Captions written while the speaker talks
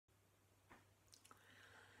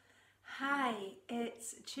Hi,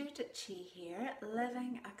 it's Jude Chi here,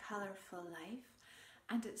 living a colourful life,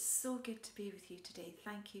 and it's so good to be with you today.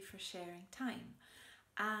 Thank you for sharing time.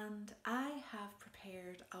 And I have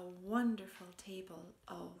prepared a wonderful table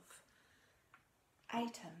of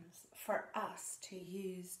items for us to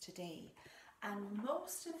use today, and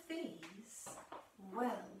most of these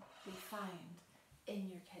will be found in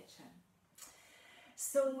your kitchen.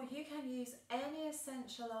 So you can use any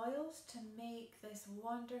essential oils to make this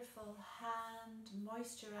wonderful hand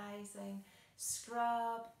moisturising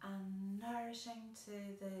scrub and nourishing to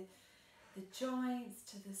the joints,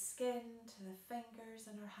 to the skin, to the fingers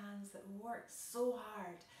and our hands that work so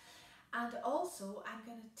hard. And also I'm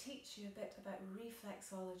going to teach you a bit about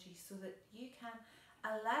reflexology so that you can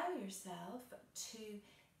allow yourself to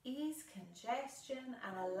ease congestion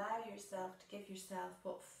and allow yourself to give yourself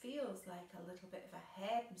what feels like a little bit of a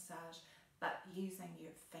head massage, but using your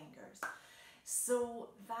fingers. So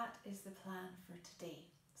that is the plan for today.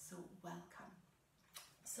 So welcome.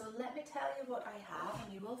 So let me tell you what I have,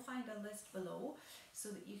 and you will find a list below so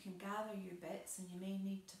that you can gather your bits, and you may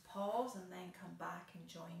need to pause and then come back and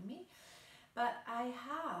join me. But I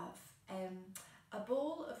have a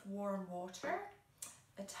bowl of warm water,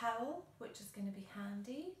 a towel, which is going to be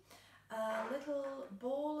handy, a little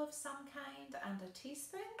bowl of some kind and a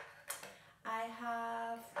teaspoon. I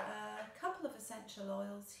have a couple of essential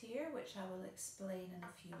oils here, which I will explain in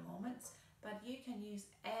a few moments, but you can use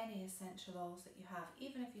any essential oils that you have.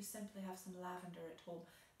 Even if you simply have some lavender at home,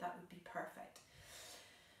 that would be perfect.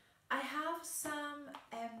 I have some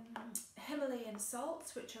Himalayan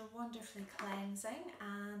salts, which are wonderfully cleansing,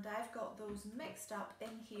 and I've got those mixed up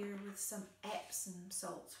in here with some Epsom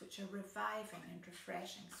salts, which are reviving and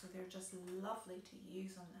refreshing, so they're just lovely to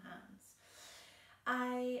use on the hands.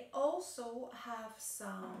 I also have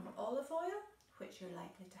some olive oil, which you're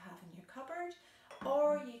likely to have in your cupboard,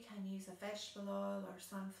 or you can use a vegetable oil or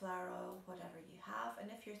sunflower oil, whatever you have. And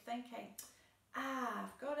if you're thinking,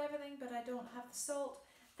 I've got everything but I don't have the salt,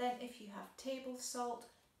 then if you have table salt,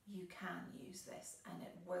 you can use this and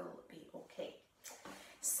it will be okay.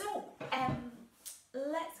 So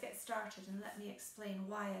let's get started, and let me explain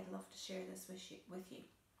why I'd love to share this with you.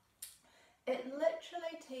 It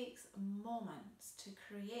literally takes moments to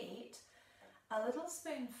create a little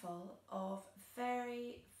spoonful of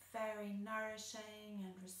very, very nourishing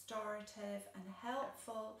and restorative and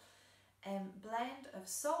helpful blend of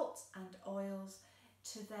salts and oils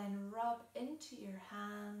to then rub into your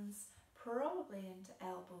hands, probably into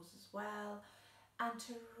elbows as well, and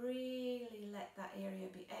to really let that area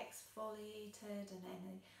be exfoliated, and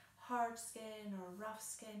any hard skin or rough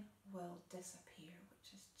skin will disappear,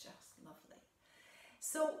 which is just lovely.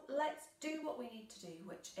 So let's do what we need to do,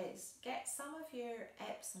 which is get some of your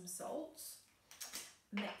Epsom salts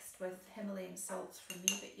mixed with Himalayan salts from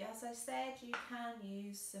me, but as I said, you can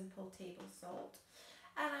use simple table salt.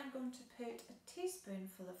 And I'm going to put a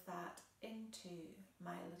teaspoonful of that into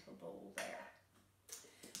my little bowl there.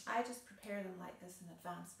 I just prepare them like this in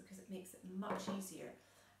advance because it makes it much easier.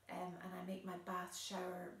 And I make my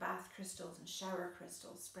bath crystals and shower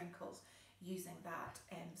crystals, sprinkles, using that.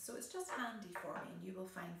 So it's just handy for me, and you will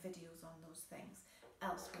find videos on those things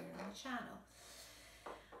elsewhere on the channel.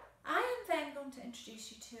 I am then going to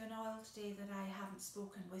introduce you to an oil today that I haven't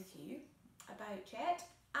spoken with you about yet,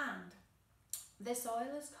 and this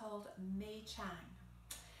oil is called May Chang,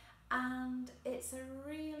 and it's a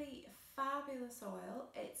really fabulous oil.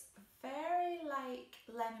 It's very like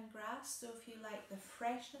lemongrass, so if you like the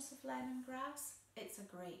freshness of lemongrass, it's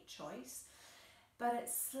a great choice, but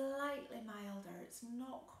it's slightly milder. It's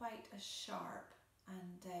not quite as sharp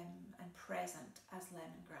and present as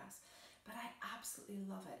lemongrass, but I absolutely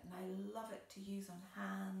love it, and I love it to use on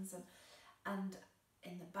hands and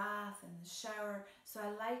in the bath, in the shower, so I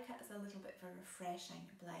like it as a little bit of a refreshing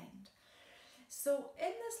blend. So in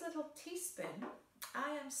this little teaspoon,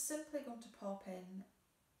 I am simply going to pop in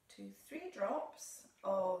 3 drops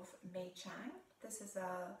of May Chang. This is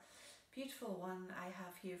a beautiful one I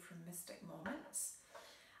have here from Mystic Moments.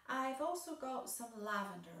 I've also got some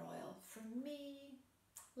lavender oil. For me,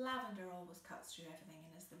 lavender always cuts through everything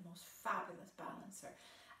and is the most fabulous balancer,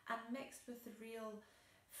 and mixed with the real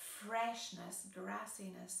freshness,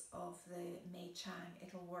 grassiness of the May Chang,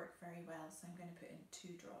 it'll work very well. So I'm going to put in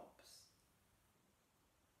 2 drops.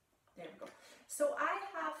 There we go. So I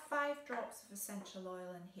have 5 drops of essential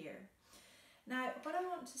oil in here. Now what I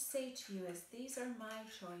want to say to you is these are my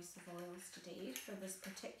choice of oils today for this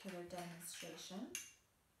particular demonstration,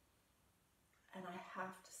 and I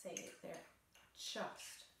have to say they're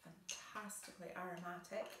just fantastically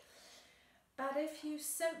aromatic. But if you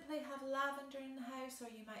simply have lavender in the house,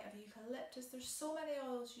 or you might have eucalyptus, there's so many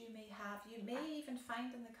oils you may have. You may even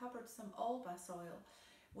find in the cupboard some albus oil,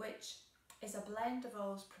 which is a blend of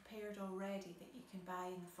oils prepared already that you can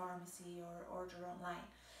buy in the pharmacy or order online.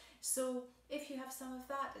 So if you have some of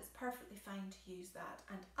that, it's perfectly fine to use that.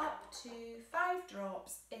 And up to 5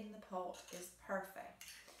 drops in the pot is perfect.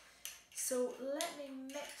 So let me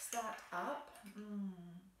mix that up.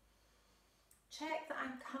 Check that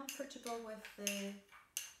I'm comfortable with the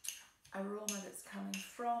aroma that's coming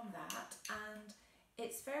from that, and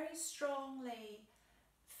it's very strongly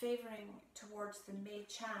favouring towards the May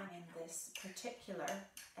Chang in this particular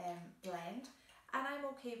blend, and I'm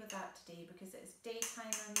okay with that today because it's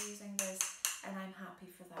daytime I'm using this and I'm happy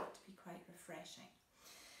for that to be quite refreshing.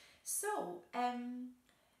 So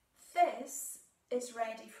this is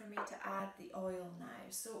ready for me to add the oil now.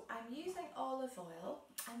 So I'm using olive oil,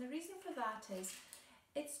 and the reason for that is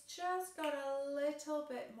it's just got a little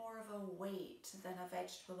bit more of a weight than a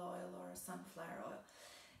vegetable oil or a sunflower oil.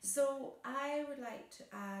 So I would like to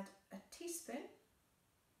add a teaspoon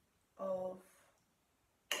of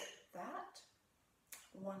that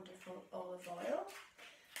wonderful olive oil,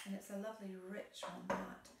 and it's a lovely rich one,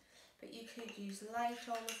 that. But you could use light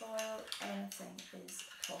olive oil, anything is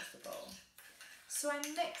possible. So I'm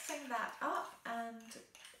mixing that up, and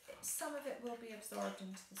some of it will be absorbed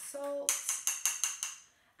into the salts,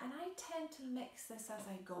 and I tend to mix this as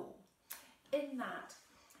I go, in that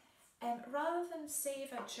rather than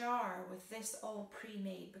save a jar with this all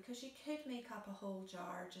pre-made, because you could make up a whole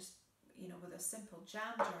jar just, you know, with a simple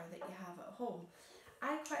jam jar that you have at home.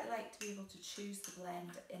 I quite like to be able to choose the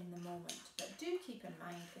blend in the moment, but do keep in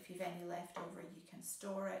mind if you've any left over, you can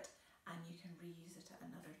store it and you can reuse it at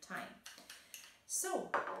another time. So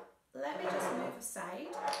let me just move aside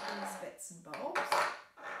these bits and bobs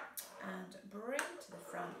and bring to the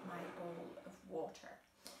front my bowl of water.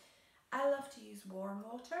 I love to use warm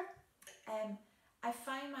water. I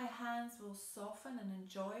find my hands will soften and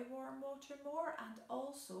enjoy warm water more, and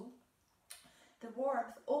also the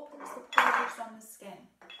warmth opens the pores on the skin.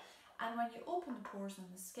 And when you open the pores on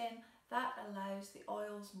the skin, that allows the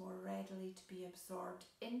oils more readily to be absorbed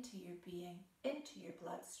into your being, into your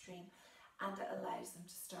bloodstream, and it allows them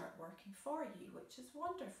to start working for you, which is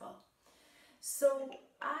wonderful. So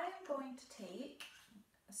I'm going to take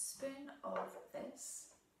a spoon of this,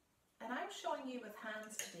 and I'm showing you with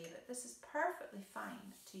hands today, but this is perfectly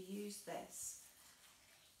fine to use this.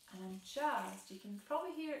 And I'm just, you can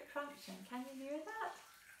probably hear it crunching, can you hear that?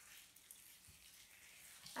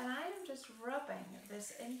 And I'm just rubbing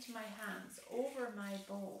this into my hands over my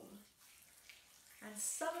bowl, and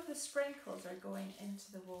some of the sprinkles are going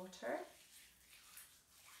into the water.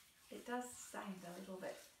 It does sound a little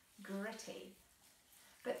bit gritty,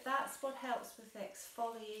 but that's what helps with the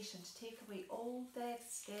exfoliation, to take away old dead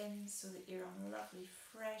skin so that you're on lovely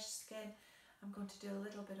fresh skin. I'm going to do a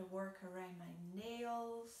little bit of work around my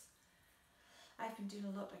nails. I've been doing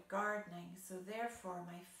a lot of gardening, so therefore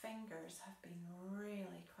my fingers have been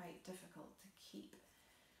really quite difficult to keep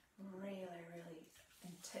really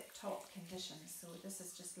in tip-top condition. So this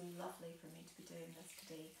is just lovely for me to be doing this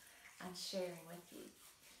today and sharing with you.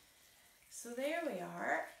 So there we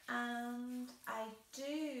are, and I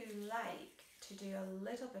do like to do a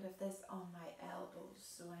little bit of this on my elbows,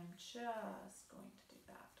 so I'm just going to do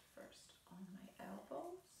that first on my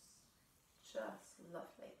elbows. Just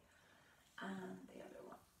lovely. And the other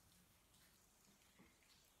one.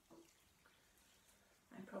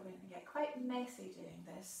 I'm probably going to get quite messy doing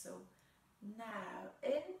this, so now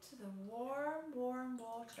into the warm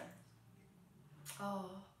water.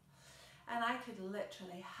 Oh. And I could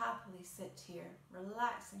literally happily sit here,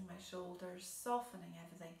 relaxing my shoulders, softening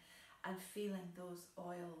everything, and feeling those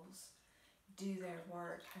oils do their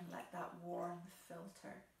work and let that warmth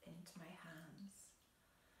filter into my hands.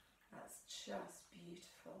 That's just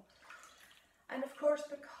beautiful. And of course,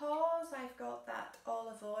 because I've got that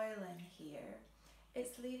olive oil in here,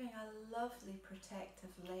 it's leaving a lovely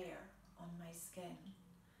protective layer on my skin.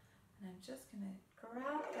 And I'm just going to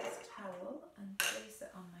grab this towel and place it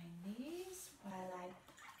on my knees while I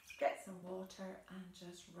get some water and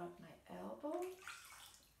just rub my elbows.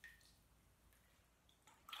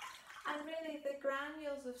 And really the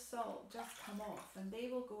granules of salt just come off and they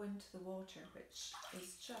will go into the water, which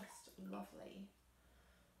is just lovely.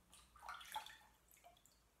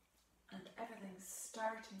 And everything's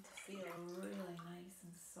starting to feel really nice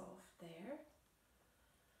and soft there.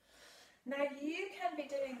 Now you can be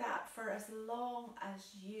doing that for as long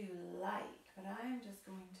as you like, but I'm just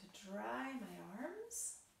going to dry my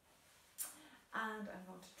arms, and I'm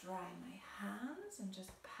going to dry my hands and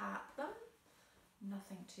just pat them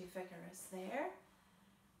Nothing too vigorous there.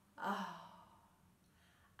 Oh.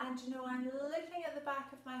 And you know, I'm looking at the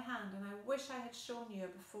back of my hand and I wish I had shown you a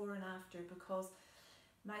before and after, because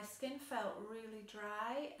my skin felt really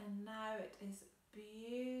dry and now it is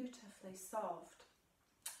beautifully soft.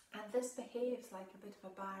 And this behaves like a bit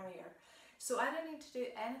of a barrier. So I don't need to do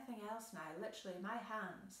anything else now. Literally, my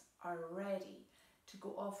hands are ready to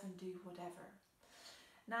go off and do whatever.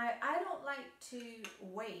 Now, I don't like to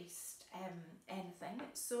waste anything,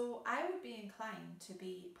 so I would be inclined to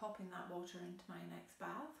be popping that water into my next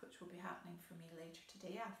bath, which will be happening for me later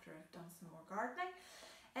today after I've done some more gardening,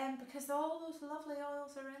 because all those lovely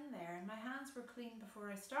oils are in there and my hands were clean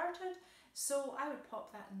before I started, so I would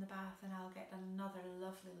pop that in the bath and I'll get another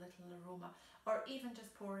lovely little aroma, or even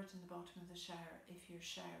just pour it in the bottom of the shower if you're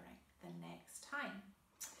showering the next time.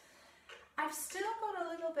 I've still got a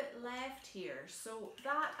little bit left here, so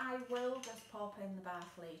that I will just pop in the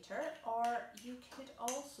bath later, or you could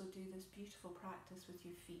also do this beautiful practice with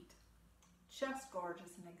your feet. Just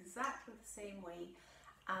gorgeous in exactly the same way,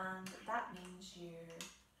 and that means you're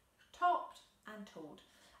topped and toed,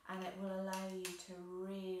 and it will allow you to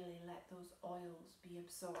really let those oils be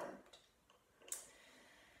absorbed.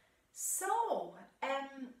 So,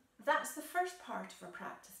 that's the first part of our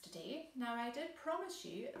practice today. Now, I did promise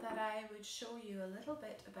you that I would show you a little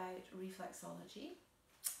bit about reflexology.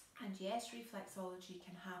 And yes, reflexology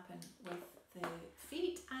can happen with the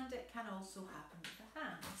feet and it can also happen with the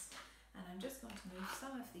hands. And I'm just going to move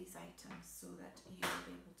some of these items so that you will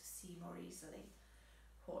be able to see more easily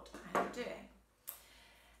what I'm doing.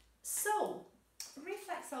 So,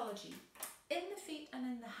 reflexology. In the feet and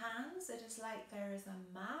in the hands, it is like there is a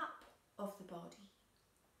map of the body.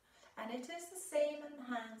 And it is the same in the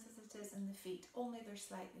hands as it is in the feet, only they're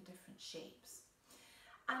slightly different shapes.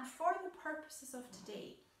 And for the purposes of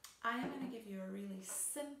today, I am going to give you a really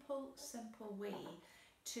simple way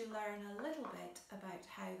to learn a little bit about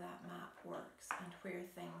how that map works and where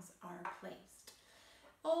things are placed.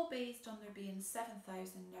 All based on there being 7,000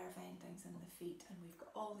 nerve endings in the feet, and we've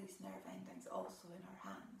got all these nerve endings also in our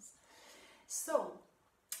hands. So,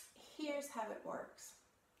 here's how it works.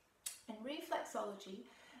 In reflexology,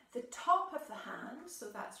 the top of the hand, so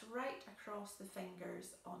that's right across the fingers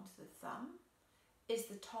onto the thumb, is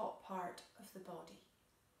the top part of the body.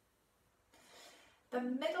 The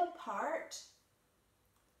middle part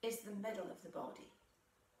is the middle of the body.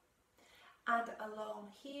 And along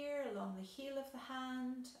here, along the heel of the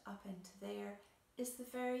hand, up into there, is the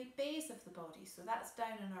very base of the body. So that's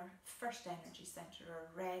down in our first energy center, our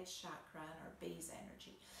red chakra and our base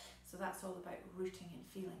energy. So that's all about rooting and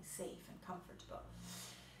feeling safe and comfortable.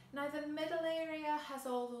 Now the middle area has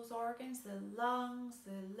all those organs, the lungs,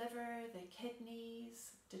 the liver, the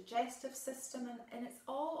kidneys, digestive system, and it's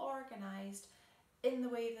all organised in the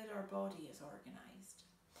way that our body is organised.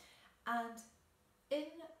 And in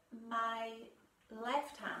my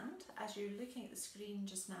left hand, as you're looking at the screen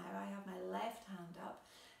just now, I have my left hand up,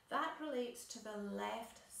 that relates to the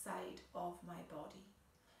left side of my body.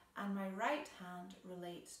 And my right hand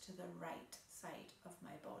relates to the right side of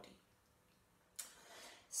my body.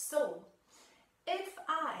 So, if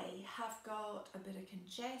I have got a bit of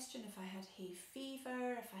congestion, if I had hay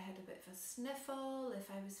fever, if I had a bit of a sniffle, if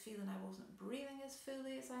I was feeling I wasn't breathing as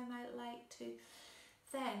fully as I might like to,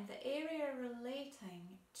 then the area relating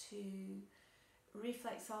to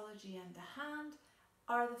reflexology and the hand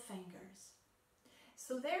are the fingers.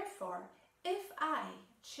 So therefore, if I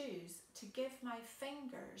choose to give my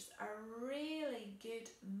fingers a really good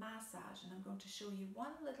massage, and I'm going to show you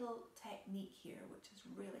one little technique here which is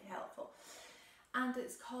really helpful, and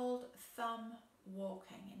it's called thumb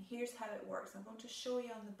walking, and here's how it works. I'm going to show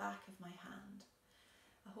you on the back of my hand.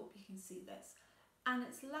 I hope you can see this. And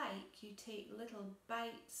it's like you take little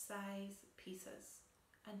bite-sized pieces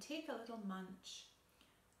and take a little munch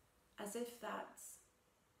as if that's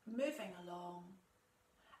moving along.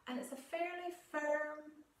 And it's a fairly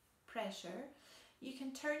firm pressure. You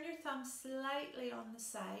can turn your thumb slightly on the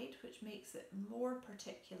side, which makes it more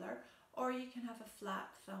particular, or you can have a flat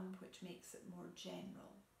thumb, which makes it more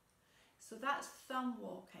general. So that's thumb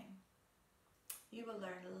walking. You will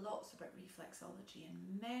learn lots about reflexology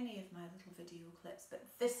in many of my little video clips, but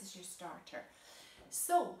this is your starter.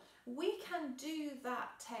 So we can do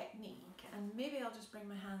that technique, and maybe I'll just bring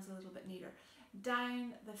my hands a little bit nearer,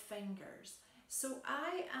 down the fingers. So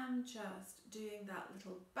I am just doing that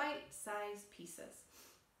little bite-sized pieces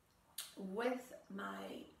with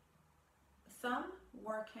my thumb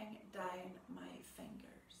working down my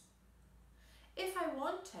fingers. If I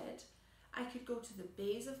wanted, I could go to the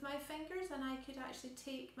base of my fingers and I could actually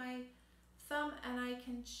take my thumb and I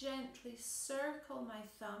can gently circle my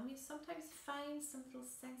thumb. You sometimes find some little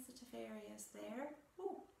sensitive areas there.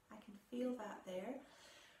 Oh, I can feel that there.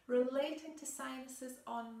 Relating to sinuses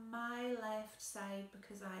on my left side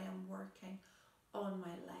because I am working on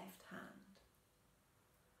my left hand.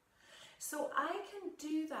 So I can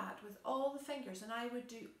do that with all the fingers, and I would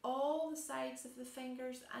do all the sides of the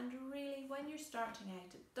fingers, and really when you're starting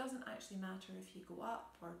out it doesn't actually matter if you go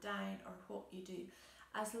up or down or what you do,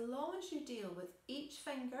 as long as you deal with each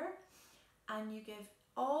finger and you give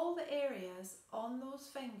all the areas on those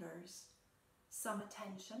fingers some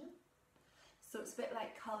attention. So it's a bit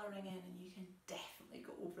like colouring in, and you can definitely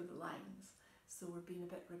go over the lines. So we're being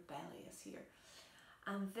a bit rebellious here.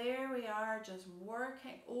 And there we are, just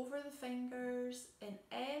working over the fingers in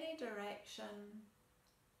any direction.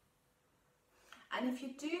 And if you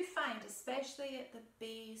do find, especially at the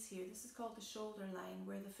base here, this is called the shoulder line,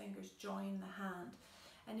 where the fingers join the hand.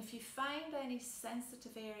 And if you find any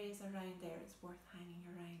sensitive areas around there, it's worth hanging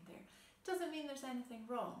around there. It doesn't mean there's anything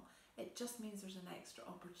wrong. It just means there's an extra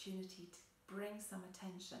opportunity to bring some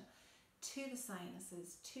attention to the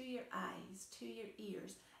sinuses, to your eyes, to your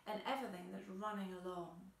ears, and everything that's running along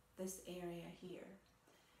this area here,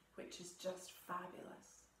 which is just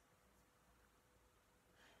fabulous.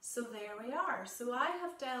 So there we are. So I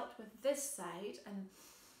have dealt with this side, and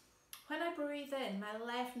when I breathe in, my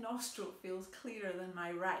left nostril feels clearer than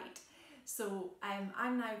my right. So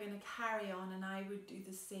I'm now going to carry on, and I would do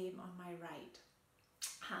the same on my right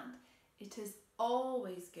hand. It is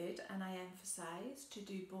always good, and I emphasise, to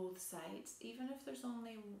do both sides, even if there's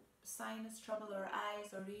only sinus trouble or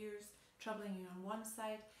eyes or ears troubling you on one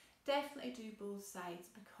side. Definitely do both sides,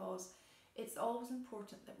 because it's always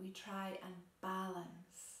important that we try and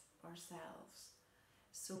balance ourselves.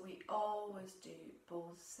 So we always do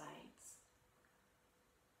both sides.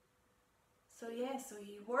 So yeah, so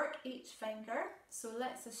you work each finger. So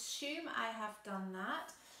let's assume I have done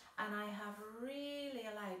that, and I have really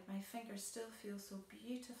allowed my fingers still feel so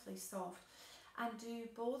beautifully soft, and do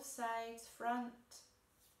both sides, front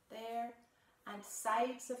there, and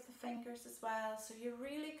sides of the fingers as well. So you're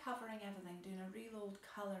really covering everything, doing a real old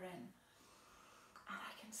colour in. And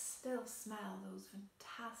I can still smell those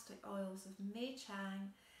fantastic oils of May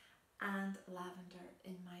Chang and lavender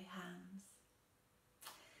in my hands.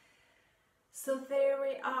 So there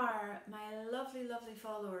we are, my lovely, lovely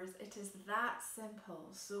followers. It is that simple.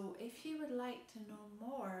 So if you would like to know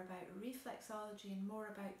more about reflexology and more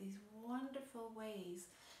about these wonderful ways,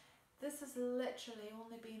 this has literally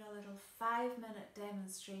only been a little 5-minute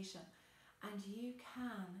demonstration, and you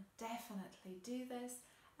can definitely do this,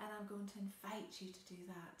 and I'm going to invite you to do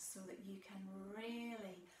that so that you can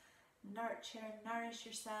really nurture and nourish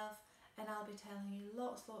yourself, and I'll be telling you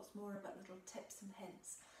lots more about little tips and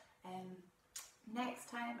hints. Next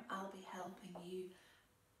time I'll be helping you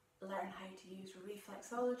learn how to use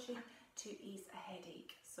reflexology to ease a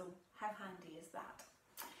headache. So how handy is that?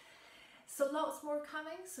 So lots more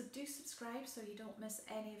coming, so do subscribe so you don't miss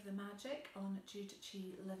any of the magic on Jude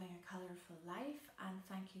Chi Living a Colourful Life. And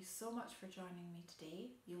thank you so much for joining me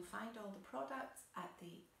today. You'll find all the products at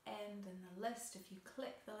the end in the list. If you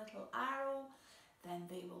click the little arrow, then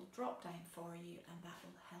they will drop down for you, and that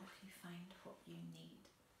will help you find what you need.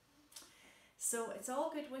 So it's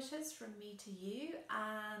all good wishes from me to you,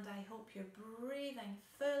 and I hope you're breathing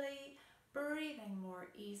fully, breathing more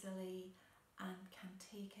easily, and can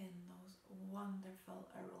take in those wonderful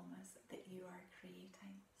aromas that you are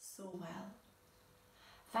creating so well.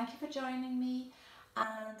 Thank you for joining me,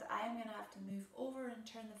 and I am going to have to move over and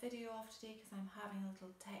turn the video off today because I'm having a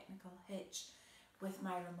little technical hitch with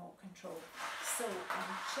my remote control. So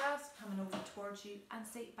I'm just coming over towards you and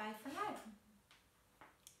say bye for now.